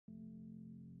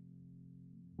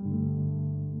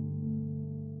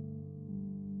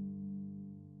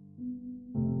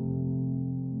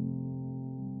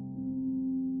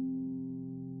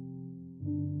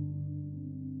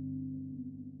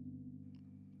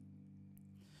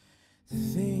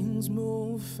Things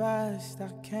move fast, I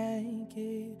can't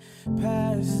get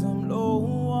past. I'm low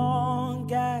on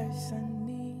gas, I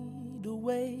need a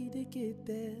way to get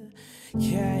there.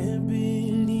 Can't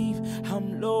believe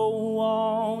I'm low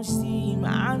on steam,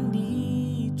 I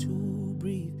need to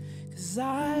breathe, 'cause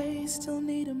I still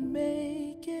need to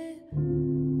make it.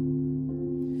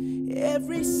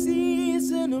 Every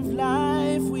season of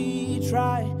life we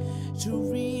try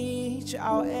to reach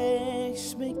our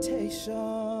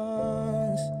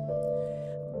expectations,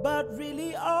 but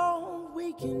really all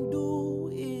we can do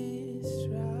is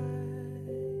try.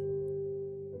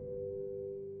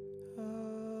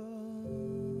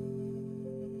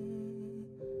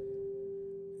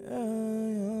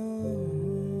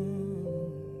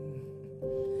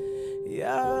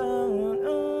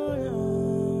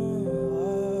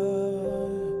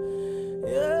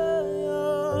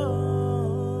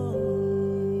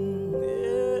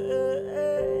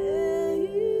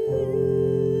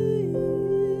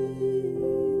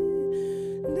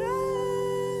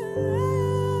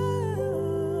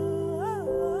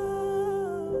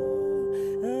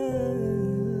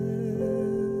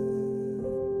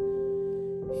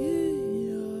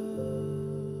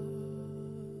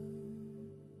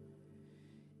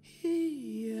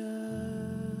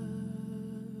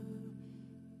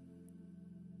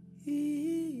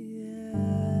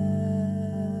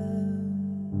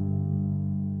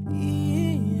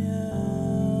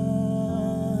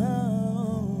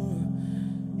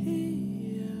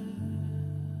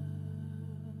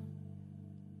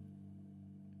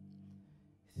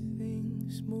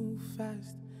 Things move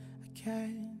fast, I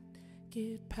can't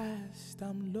get past.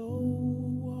 I'm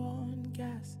low on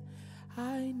gas,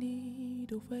 I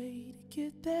need a way to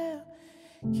get there.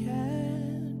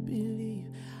 Can't believe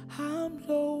I'm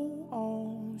low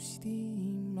on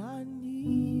steam, I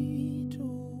need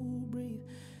to breathe,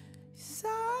 'cause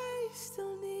I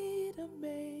still need to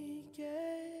make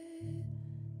it.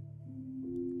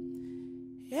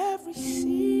 Every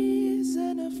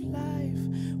season of life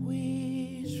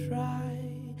we try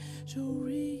to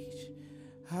reach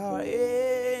our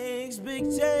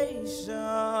expectations,